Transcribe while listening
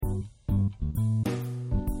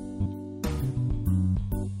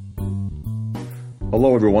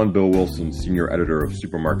Hello everyone, Bill Wilson, Senior Editor of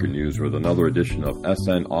Supermarket News with another edition of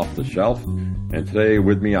SN Off the Shelf. And today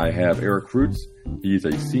with me I have Eric Kreutz. He's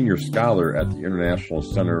a Senior Scholar at the International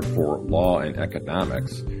Center for Law and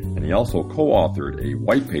Economics. And he also co-authored a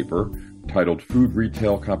white paper titled Food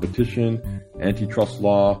Retail Competition, Antitrust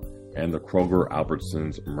Law, and the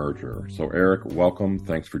Kroger-Albertsons Merger. So Eric, welcome.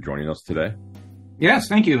 Thanks for joining us today. Yes,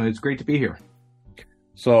 thank you. It's great to be here.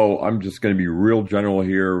 So I'm just going to be real general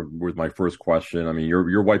here with my first question. I mean,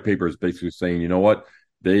 your white paper is basically saying, you know what,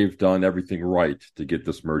 they've done everything right to get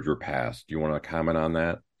this merger passed. Do you want to comment on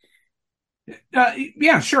that?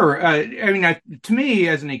 Yeah, sure. To me,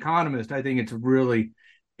 as an economist, I think it's a really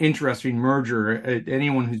interesting merger.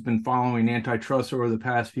 Anyone who's been following antitrust over the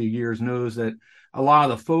past few years knows that a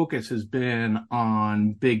lot of the focus has been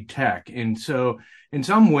on big tech. And so in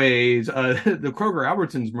some ways, the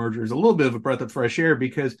Kroger-Albertsons merger is a little bit of a breath of fresh air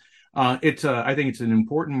because I think it's an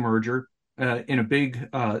important merger in a big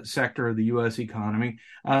sector of the U.S. economy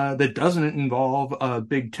that doesn't involve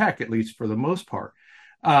big tech, at least for the most part.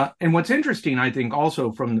 And what's interesting, I think,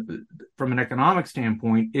 also from an economic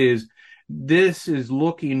standpoint is this is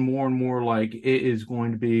looking more and more like it is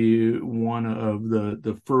going to be one of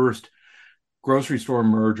the first grocery store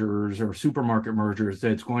mergers or supermarket mergers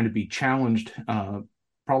that's going to be challenged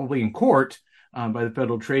probably in court by the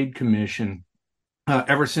Federal Trade Commission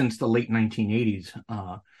ever since the late 1980s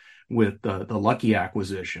with the Lucky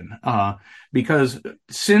acquisition. Because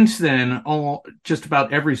since then, just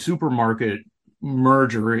about every supermarket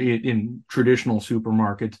merger in traditional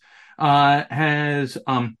supermarkets has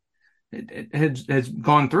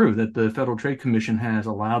gone through, that the Federal Trade Commission has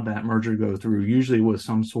allowed that merger to go through, usually with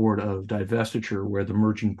some sort of divestiture where the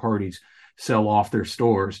merging parties sell off their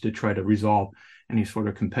stores to try to resolve any sort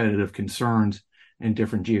of competitive concerns in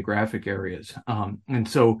different geographic areas. And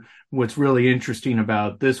so what's really interesting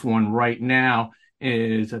about this one right now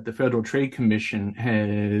is that the Federal Trade Commission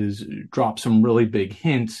has dropped some really big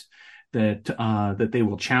hints that they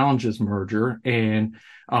will challenge this merger, and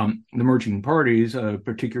the merging parties,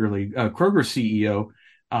 particularly Kroger's CEO,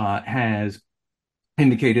 has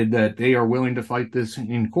indicated that they are willing to fight this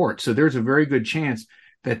in court. So there's a very good chance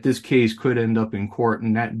that this case could end up in court,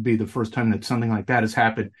 and that would be the first time that something like that has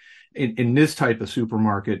happened in this type of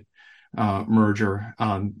supermarket merger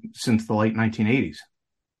since the late 1980s.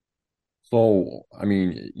 So, I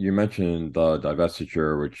mean, you mentioned the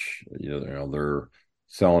divestiture, which they're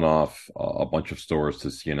selling off a bunch of stores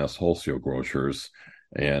to C&S wholesale grocers.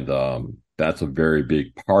 And that's a very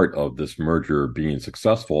big part of this merger being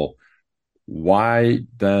successful. Why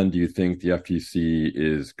then do you think the FTC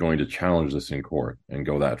is going to challenge this in court and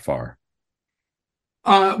go that far?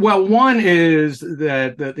 Well, one is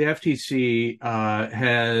that the FTC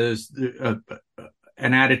has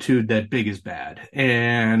an attitude that big is bad.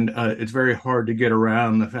 And it's very hard to get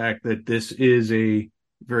around the fact that this is a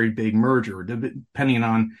very big merger. Depending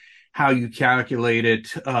on how you calculate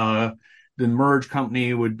it, the merged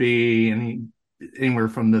company would be anywhere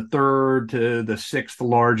from the third to the sixth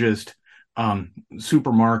largest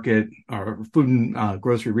supermarket or food and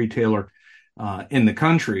grocery retailer in the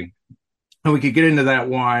country. And we could get into that,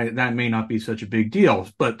 why that may not be such a big deal.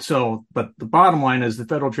 But the bottom line is the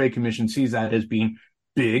Federal Trade Commission sees that as being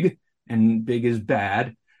big, and big is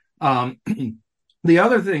bad. The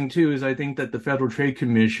other thing, too, is I think that the Federal Trade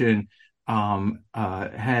Commission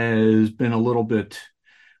has been a little bit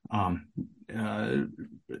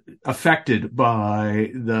affected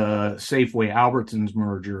by the Safeway-Albertsons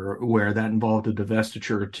merger, where that involved a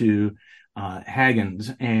divestiture to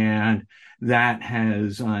Hagen's. And that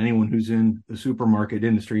has, anyone who's in the supermarket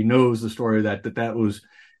industry knows the story that was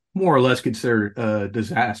more or less considered a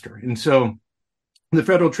disaster. And so the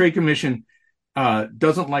Federal Trade Commission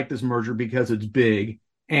doesn't like this merger because it's big,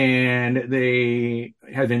 and they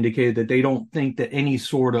have indicated that they don't think that any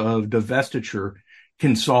sort of divestiture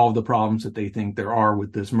can solve the problems that they think there are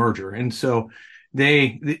with this merger. And so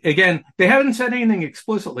they haven't said anything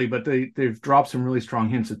explicitly, but they've dropped some really strong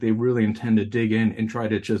hints that they really intend to dig in and try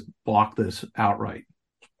to just block this outright.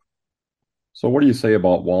 So what do you say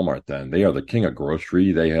about Walmart then? They are the king of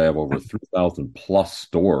grocery. They have over 3,000 plus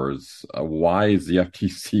stores. Why is the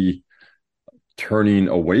FTC turning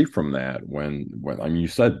away from that when I mean, you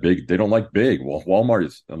said big, they don't like big. Well, Walmart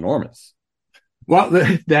is enormous. Well,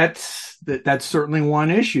 that's certainly one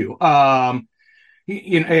issue. And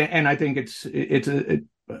I think the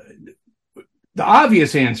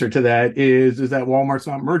obvious answer to that is that Walmart's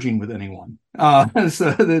not merging with anyone.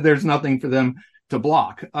 So there's nothing for them to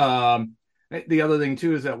block. The other thing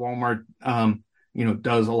too is that Walmart,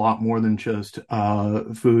 does a lot more than just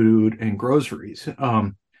food and groceries.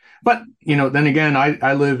 But, then again,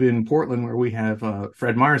 I live in Portland where we have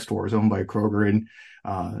Fred Meyer stores owned by Kroger, and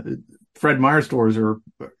Fred Meyer stores are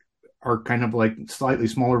kind of like slightly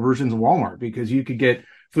smaller versions of Walmart, because you could get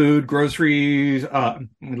food, groceries,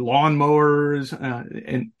 lawnmowers.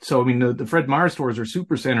 And so, I mean, the Fred Meyer stores are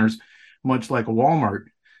super centers, much like a Walmart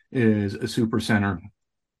is a super center.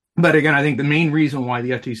 But again, I think the main reason why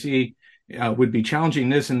the FTC would be challenging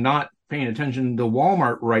this and not paying attention to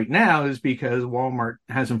Walmart right now is because Walmart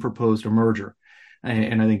hasn't proposed a merger.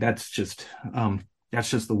 And I think that's just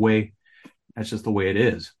the way it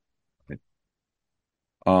is.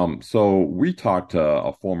 So we talked to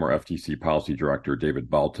a former FTC policy director, David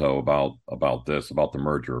Balto, about the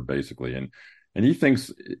merger, basically, and he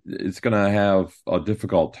thinks it's going to have a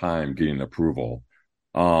difficult time getting approval.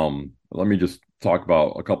 Let me just talk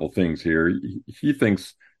about a couple things here. He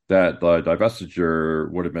thinks that the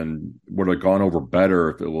divestiture would have gone over better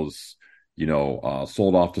if it was,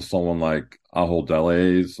 sold off to someone like Ahold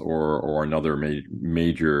Delhaize or another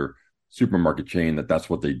major supermarket chain that's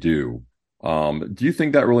what they do. Do you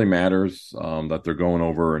think that really matters, that they're going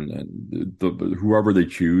over and whoever they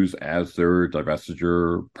choose as their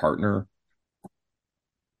divestiture partner?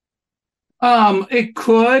 It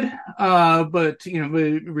could, but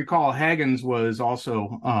recall Hagen's was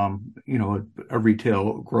also a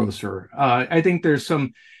retail grocer. I think there's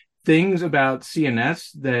some things about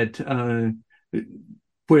CNS that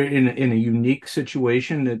put it in a unique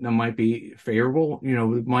situation that might be favorable.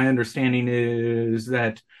 My understanding is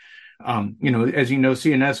that as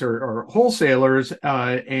CNS are wholesalers,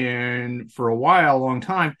 and for a long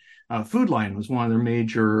time, Food Lion was one of their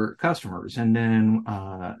major customers. And then,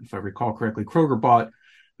 if I recall correctly, Kroger bought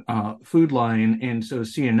Food Lion. And so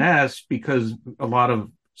CNS, because a lot of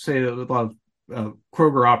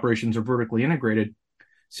Kroger operations are vertically integrated,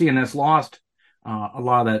 CNS lost a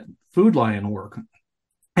lot of that Food Lion work.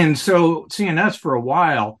 And so CNS for a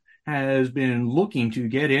while has been looking to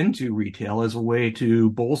get into retail as a way to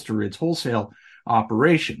bolster its wholesale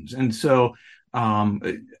operations. And so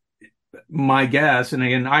my guess, and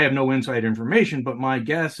again, I have no inside information, but my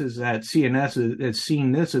guess is that CNS has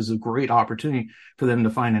seen this as a great opportunity for them to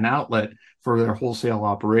find an outlet for their wholesale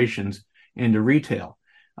operations into retail.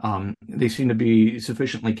 They seem to be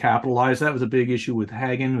sufficiently capitalized. That was a big issue with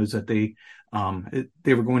Hagen, was that they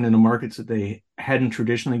were going into markets that they hadn't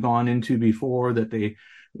traditionally gone into before, that they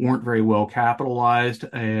weren't very well capitalized.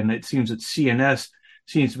 And it seems that CNS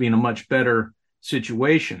seems to be in a much better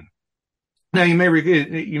situation. Now, you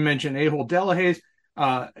mentioned Ahold Delhaize.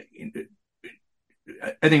 I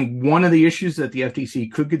think one of the issues that the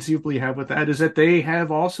FTC could conceivably have with that is that they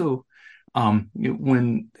have also,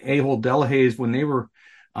 when Ahold Delhaize, when they were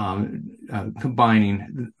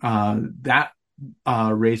combining, that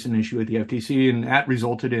raised an issue at the FTC, and that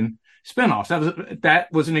resulted in spinoffs.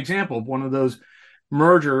 That was an example of one of those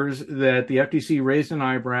mergers that the FTC raised an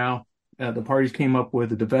eyebrow. The parties came up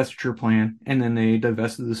with a divestiture plan, and then they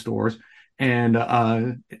divested the stores.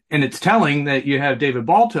 And it's telling that you have David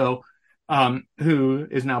Balto, who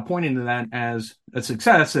is now pointing to that as a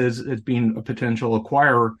success, as being a potential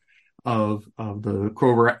acquirer of the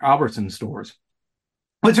Kroger Albertsons stores.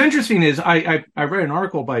 What's interesting is I read an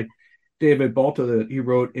article by David Balto that he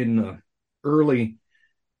wrote in the early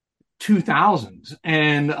 2000s,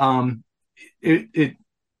 and it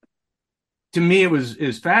to me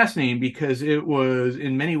is fascinating because it was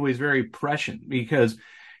in many ways very prescient, because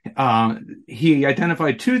he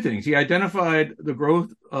identified two things. He identified the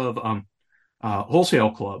growth of wholesale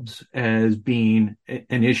clubs as being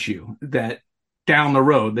an issue that down the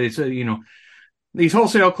road, they said, these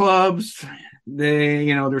wholesale clubs,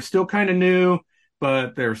 they're still kind of new,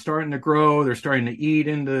 but they're starting to grow. They're starting to eat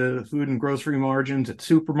into food and grocery margins at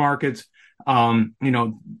supermarkets.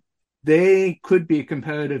 They could be a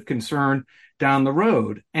competitive concern down the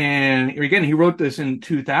road. And again, he wrote this in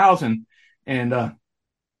 2000. And,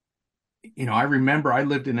 I remember I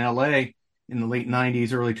lived in LA in the late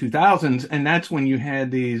 90s, early 2000s. And that's when you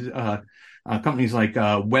had these companies like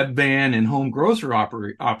Webvan and Home Grocer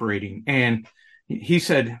operating. And he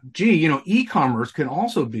said, gee, e-commerce can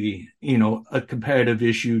also be, a competitive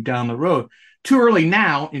issue down the road. Too early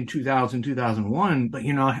now in 2000, 2001. But,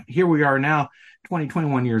 here we are now, 20,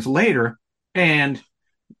 21 years later. And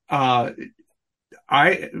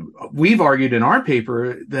we've argued in our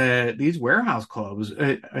paper that these warehouse clubs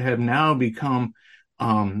have now become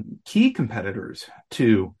key competitors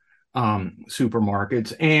to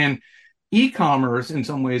supermarkets, and e-commerce in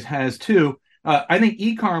some ways has too. I think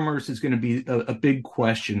e-commerce is going to be a big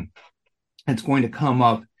question. It's going to come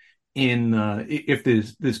up if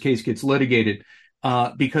this case gets litigated,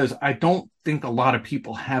 because I don't think a lot of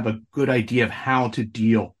people have a good idea of how to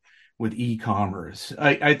deal with e-commerce.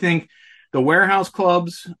 I think the warehouse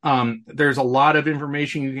clubs, there's a lot of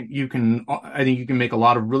information I think you can make a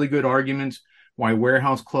lot of really good arguments why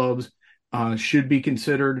warehouse clubs should be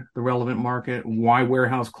considered the relevant market, why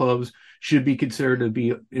warehouse clubs should be considered to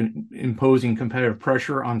be imposing competitive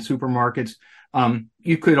pressure on supermarkets.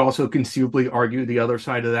 You could also conceivably argue the other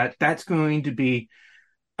side of that. That's going to be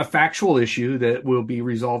a factual issue that will be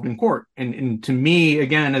resolved in court. And to me,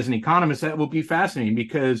 again, as an economist, that will be fascinating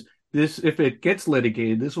because if it gets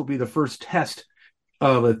litigated, this will be the first test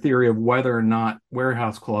of a theory of whether or not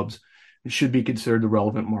warehouse clubs should be considered the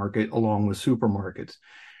relevant market along with supermarkets.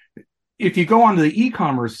 If you go on to the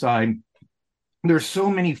e-commerce side, there's so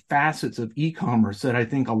many facets of e-commerce that I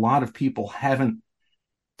think a lot of people haven't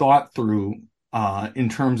thought through in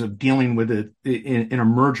terms of dealing with it in a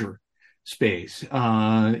merger space.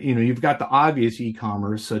 You've got the obvious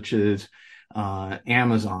e-commerce such as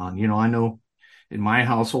Amazon. I know in my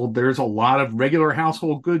household, there's a lot of regular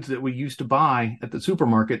household goods that we used to buy at the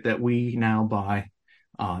supermarket that we now buy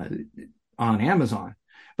on Amazon.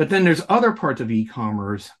 But then there's other parts of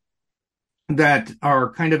e-commerce that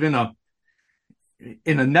are kind of in a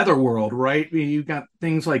netherworld, right? You've got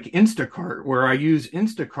things like Instacart, where I use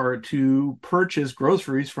Instacart to purchase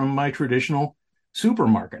groceries from my traditional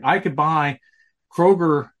supermarket. I could buy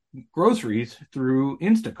Kroger groceries through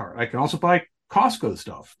Instacart. I can also buy Costco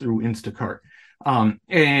stuff through Instacart.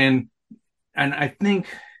 And I think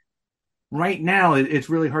right now it's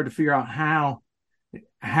really hard to figure out how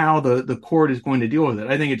the court is going to deal with it.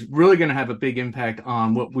 I think it's really going to have a big impact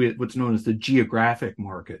on what's known as the geographic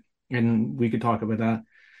market. And we could talk about that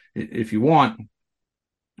if you want,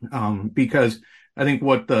 because I think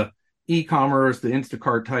what the e-commerce, the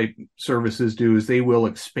Instacart type services do is they will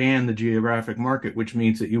expand the geographic market, which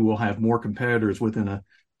means that you will have more competitors within a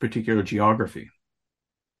particular geography.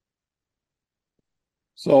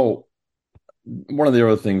 So one of the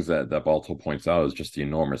other things that Balto points out is just the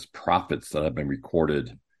enormous profits that have been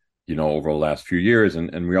recorded, over the last few years.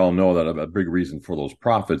 And we all know that a big reason for those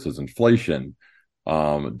profits is inflation.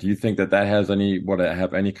 Do you think that have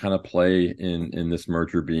any kind of play in this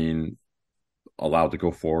merger being allowed to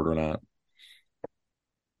go forward or not?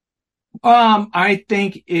 I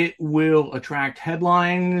think it will attract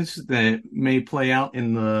headlines that may play out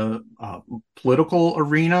in the political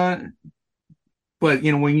arena. But,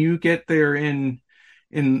 when you get there in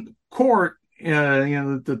court,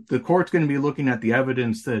 the court's going to be looking at the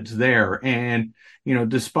evidence that's there. And,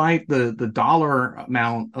 despite the dollar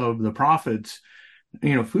amount of the profits,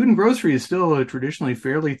 food and grocery is still a traditionally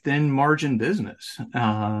fairly thin margin business.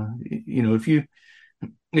 If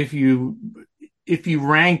you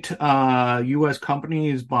ranked U.S.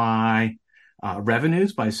 companies by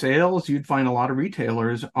revenues, by sales, you'd find a lot of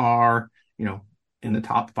retailers are, in the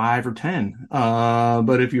top 5 or 10.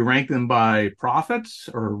 But if you rank them by profits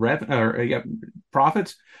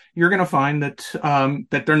profits, you're going to find that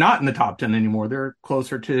they're not in the top 10 anymore. They're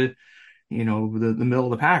closer to, the middle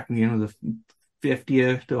of the pack, the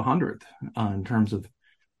 50th to 100th in terms of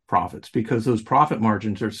profits, because those profit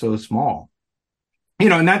margins are so small.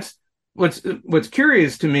 And that's what's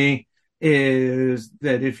curious to me is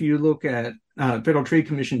that if you look at Federal Trade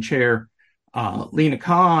Commission Chair Lina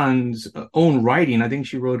Khan's own writing, I think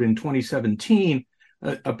she wrote in 2017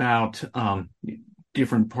 about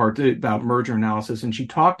different parts about merger analysis, and she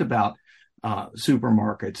talked about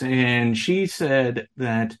supermarkets, and she said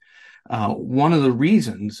that one of the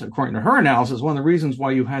reasons, according to her analysis, one of the reasons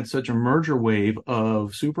why you had such a merger wave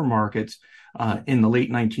of supermarkets in the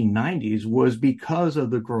late 1990s was because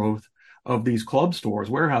of the growth of these club stores,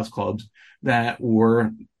 warehouse clubs, that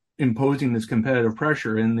were imposing this competitive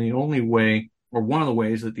pressure. And the only way, or one of the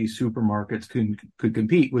ways that these supermarkets could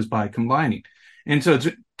compete, was by combining. And so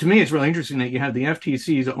to me, it's really interesting that you have the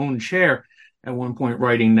FTC's own chair at one point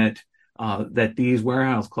writing that these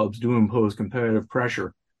warehouse clubs do impose competitive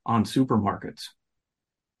pressure on supermarkets.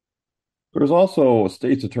 There's also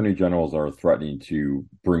states attorney generals are threatening to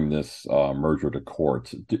bring this merger to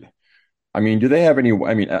court. Do they have any?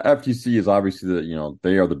 FTC is obviously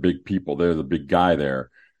they are the big people. They're the big guy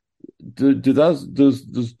there. Do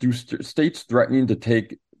states threatening to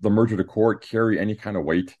take the merger to court carry any kind of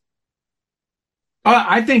weight?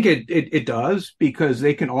 I think it does, because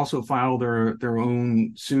they can also file their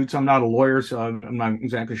own suits. I'm not a lawyer, so I'm not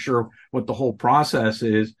exactly sure what the whole process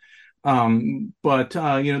is. But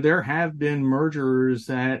there have been mergers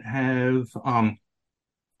that have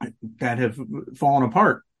fallen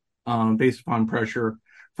apart based upon pressure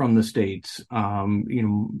from the states.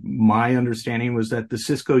 My understanding was that the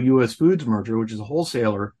Cisco U.S. Foods merger, which is a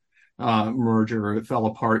wholesaler merger, fell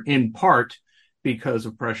apart in part because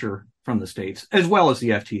of pressure from the states as well as the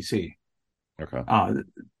FTC. Okay.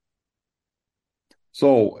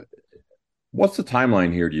 So what's the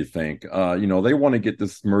timeline here, do you think? They want to get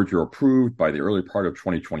this merger approved by the early part of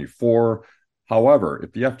 2024. However,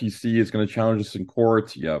 if the FTC is going to challenge this in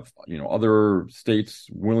court, you have, other states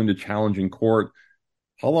willing to challenge in court.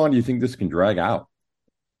 How long do you think this can drag out?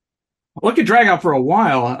 Well, it could drag out for a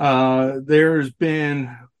while. There's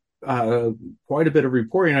been quite a bit of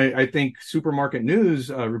reporting. I think Supermarket News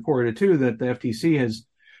reported too that the FTC has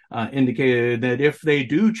indicated that if they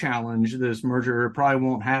do challenge this merger, it probably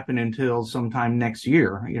won't happen until sometime next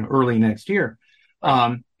year, early next year.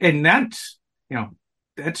 And that's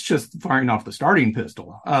just firing off the starting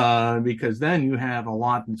pistol, because then you have a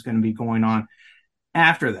lot that's going to be going on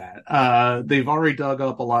after that. They've already dug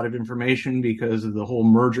up a lot of information because of the whole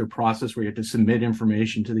merger process where you have to submit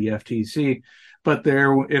information to the FTC. But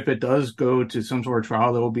if it does go to some sort of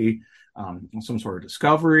trial, there will be some sort of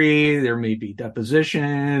discovery. There may be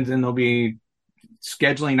depositions, and they'll be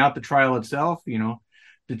scheduling out the trial itself.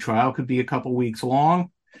 The trial could be a couple weeks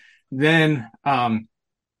long. Then,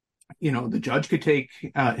 the judge could take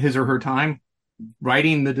his or her time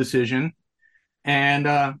writing the decision.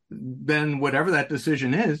 And then whatever that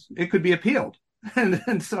decision is, it could be appealed.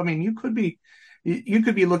 And so, you could be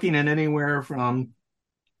looking at anywhere from,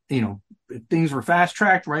 if things were fast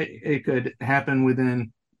tracked, right? It could happen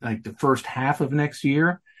within like the first half of next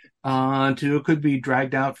year, to it could be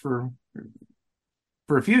dragged out for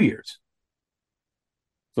a few years.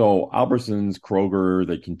 So Albertsons, Kroger,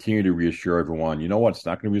 they continue to reassure everyone, it's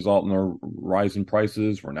not going to result in a rise in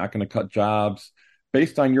prices. We're not going to cut jobs.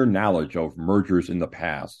 Based on your knowledge of mergers in the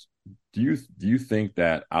past, do you think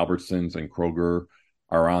that Albertsons and Kroger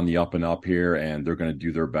are on the up and up here, and they're going to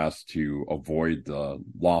do their best to avoid the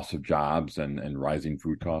loss of jobs and rising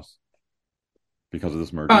food costs because of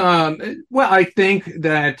this merger? Well, I think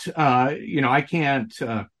that I can't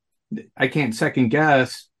second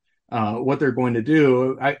guess what they're going to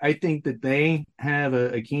do. I think that they have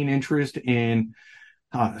a keen interest in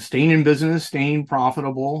staying in business, staying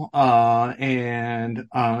profitable, and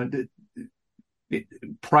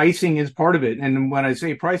pricing is part of it. And when I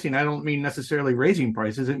say pricing, I don't mean necessarily raising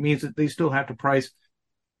prices. It means that they still have to price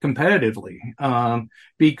competitively,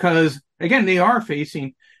 because, again, they are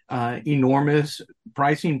facing enormous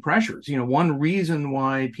pricing pressures. One reason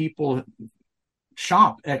why people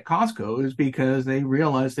shop at Costco is because they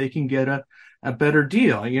realize they can get a better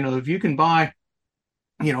deal. If you can buy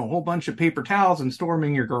a whole bunch of paper towels and store them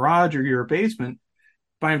in your garage or your basement,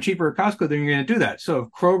 buy them cheaper at Costco, then you're going to do that. So if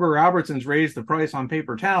Kroger or Albertsons raise the price on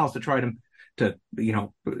paper towels to try to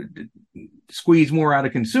squeeze more out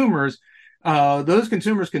of consumers, those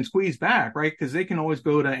consumers can squeeze back, right? Because they can always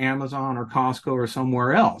go to Amazon or Costco or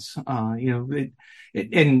somewhere else. You've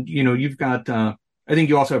got, I think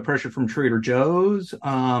you also have pressure from Trader Joe's.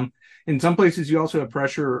 In some places, you also have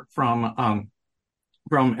pressure from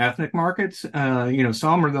ethnic markets.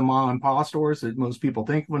 Some are the mom and pop stores that most people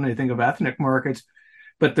think when they think of ethnic markets,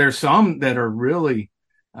 but there's some that are really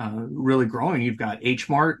growing. You've got H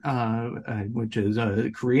Mart, which is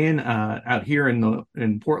Korean. Out here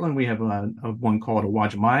in Portland, we have one called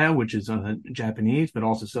Awajimaya, which is Japanese, but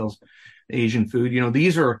also sells Asian food. You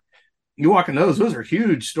walk in those are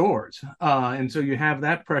huge stores, and so you have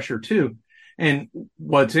that pressure too. And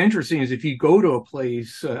what's interesting is if you go to a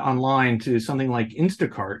place online to something like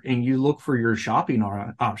Instacart and you look for your shopping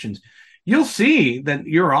options, you'll see that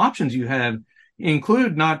your options you have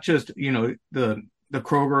include not just, the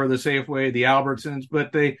Kroger, the Safeway, the Albertsons,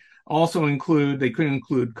 but they also they could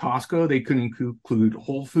include Costco. They could include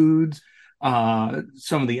Whole Foods,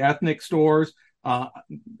 some of the ethnic stores.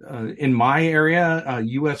 In my area,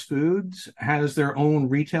 U.S. Foods has their own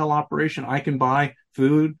retail operation. I can buy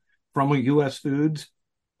food from a U.S. Foods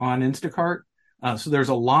on Instacart. So there's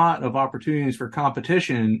a lot of opportunities for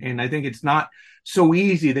competition. And I think it's not so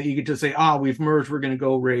easy that you could just say, we've merged, we're going to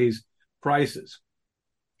go raise prices.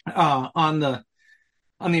 On the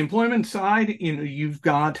employment side, you've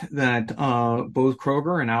got that both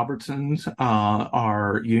Kroger and Albertsons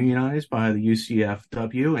are unionized by the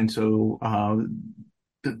UCFW. And so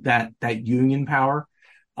that union power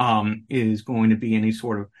is going to be any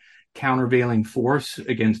sort of countervailing force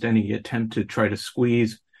against any attempt to try to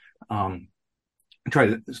squeeze employees.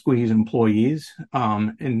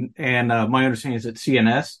 And my understanding is that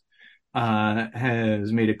CNS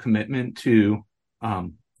has made a commitment to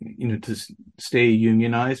to stay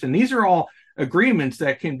unionized. And these are all agreements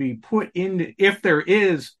that can be put in if there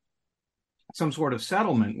is some sort of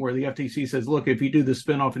settlement where the FTC says, look, if you do the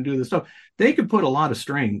spinoff and do this stuff, they could put a lot of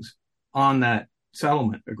strings on that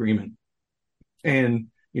settlement agreement. And,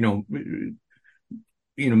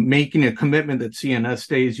 making a commitment that CNS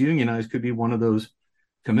stays unionized could be one of those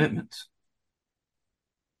commitments.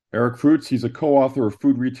 Eric Fruits, he's a co-author of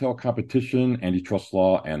Food Retail Competition, Antitrust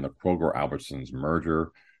Law, and the Kroger Albertsons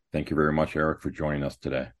Merger. Thank you very much, Eric, for joining us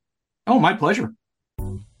today. Oh, my pleasure.